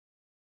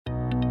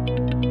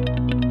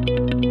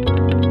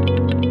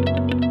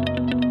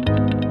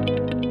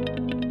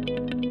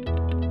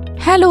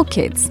Hello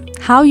kids,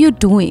 how you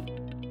doing?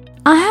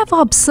 I have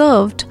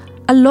observed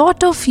a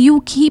lot of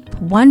you keep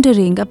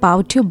wondering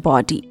about your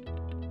body.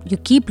 You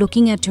keep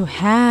looking at your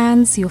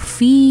hands, your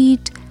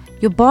feet,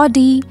 your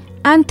body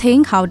and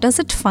think how does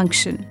it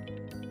function.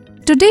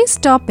 Today's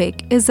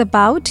topic is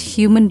about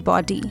human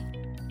body.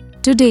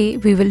 Today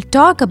we will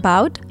talk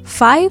about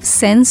 5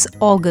 sense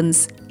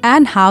organs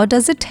and how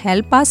does it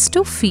help us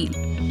to feel.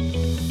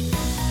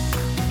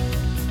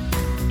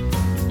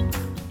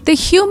 The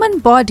human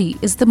body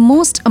is the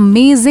most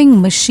amazing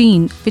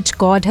machine which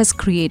God has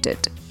created.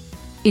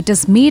 It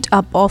is made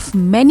up of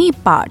many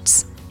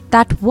parts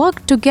that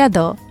work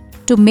together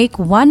to make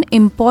one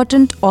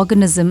important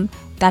organism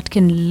that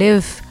can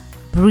live,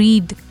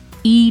 breathe,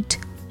 eat,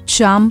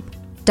 jump,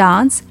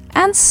 dance,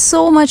 and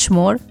so much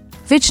more,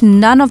 which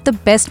none of the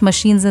best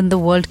machines in the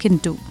world can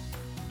do.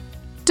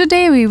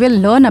 Today we will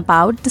learn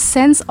about the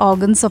sense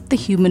organs of the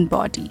human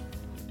body.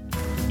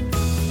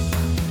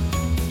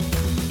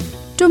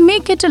 To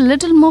make it a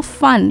little more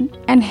fun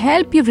and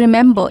help you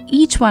remember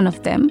each one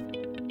of them,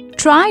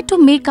 try to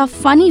make a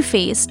funny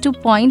face to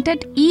point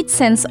at each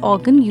sense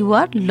organ you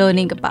are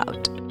learning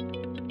about.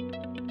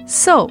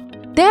 So,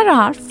 there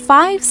are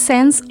 5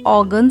 sense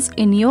organs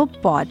in your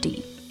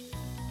body.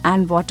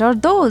 And what are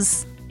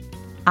those?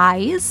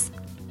 Eyes,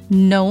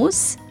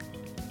 nose,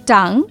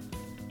 tongue,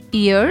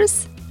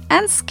 ears,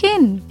 and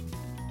skin.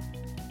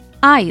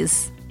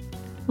 Eyes.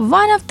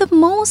 One of the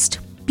most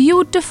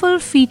beautiful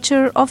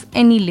feature of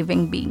any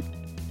living being.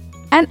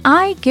 An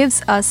eye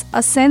gives us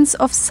a sense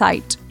of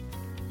sight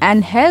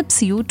and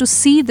helps you to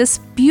see this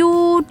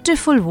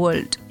beautiful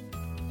world.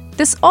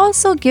 This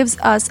also gives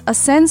us a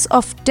sense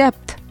of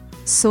depth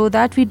so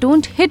that we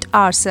don't hit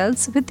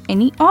ourselves with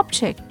any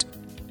object.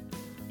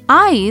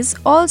 Eyes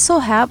also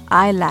have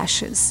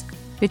eyelashes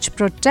which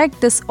protect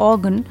this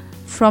organ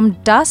from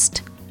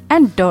dust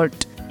and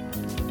dirt.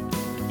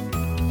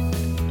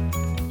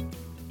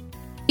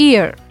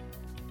 Ear.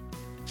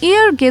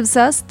 Ear gives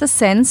us the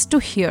sense to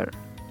hear.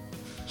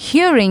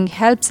 Hearing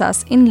helps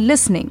us in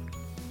listening,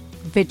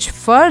 which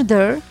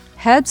further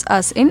helps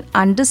us in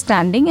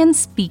understanding and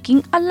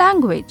speaking a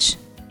language.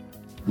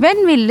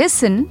 When we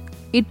listen,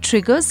 it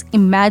triggers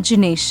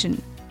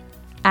imagination,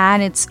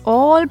 and it's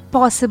all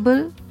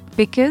possible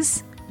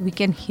because we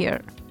can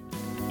hear.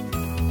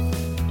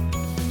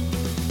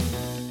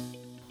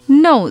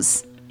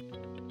 Nose.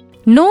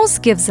 Nose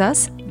gives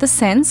us the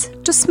sense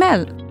to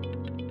smell.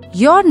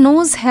 Your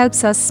nose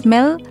helps us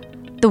smell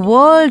the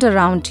world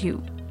around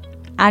you,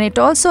 and it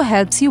also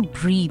helps you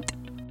breathe.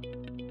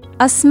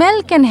 A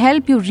smell can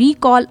help you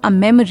recall a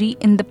memory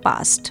in the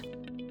past.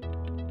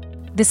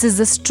 This is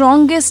the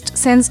strongest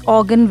sense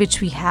organ which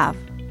we have.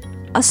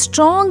 A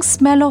strong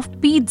smell of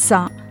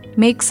pizza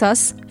makes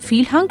us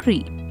feel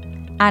hungry,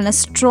 and a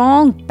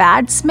strong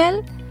bad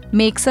smell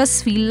makes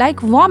us feel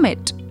like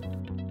vomit.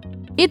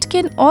 It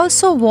can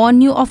also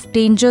warn you of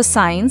danger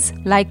signs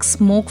like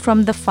smoke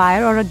from the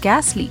fire or a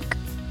gas leak.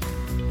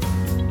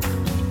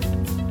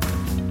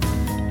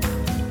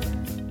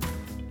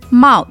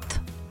 Mouth.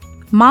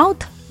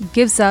 Mouth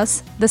gives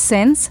us the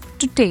sense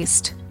to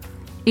taste.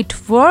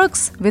 It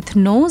works with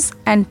nose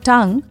and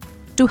tongue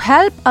to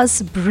help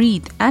us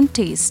breathe and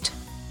taste.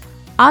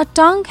 Our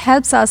tongue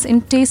helps us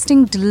in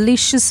tasting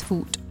delicious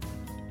food.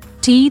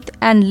 Teeth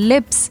and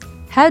lips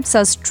helps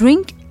us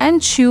drink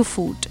and chew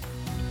food.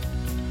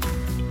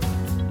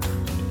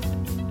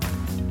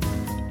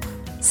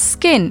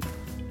 Skin.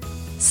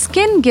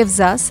 Skin gives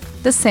us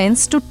the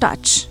sense to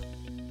touch.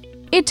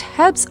 It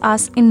helps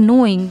us in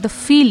knowing the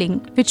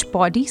feeling which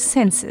body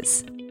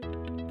senses.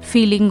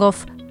 Feeling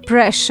of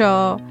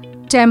pressure,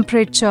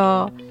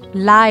 temperature,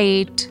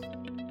 light,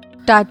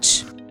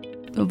 touch,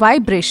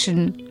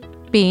 vibration,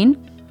 pain,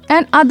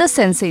 and other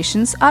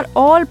sensations are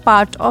all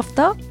part of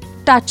the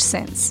touch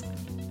sense.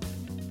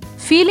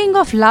 Feeling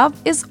of love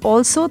is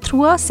also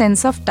through a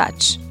sense of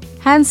touch.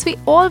 Hence, we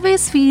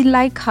always feel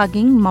like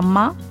hugging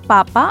Mama,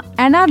 Papa,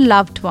 and our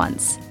loved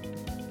ones.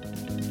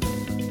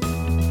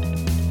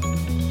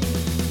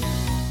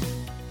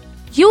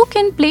 You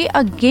can play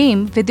a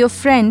game with your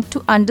friend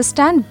to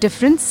understand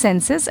different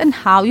senses and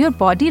how your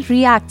body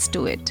reacts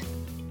to it.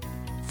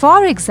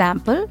 For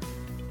example,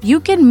 you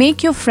can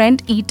make your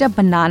friend eat a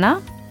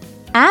banana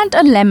and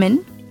a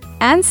lemon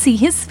and see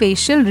his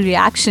facial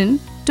reaction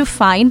to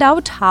find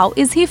out how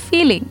is he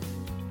feeling.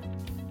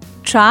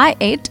 Try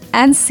it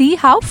and see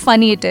how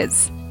funny it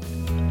is.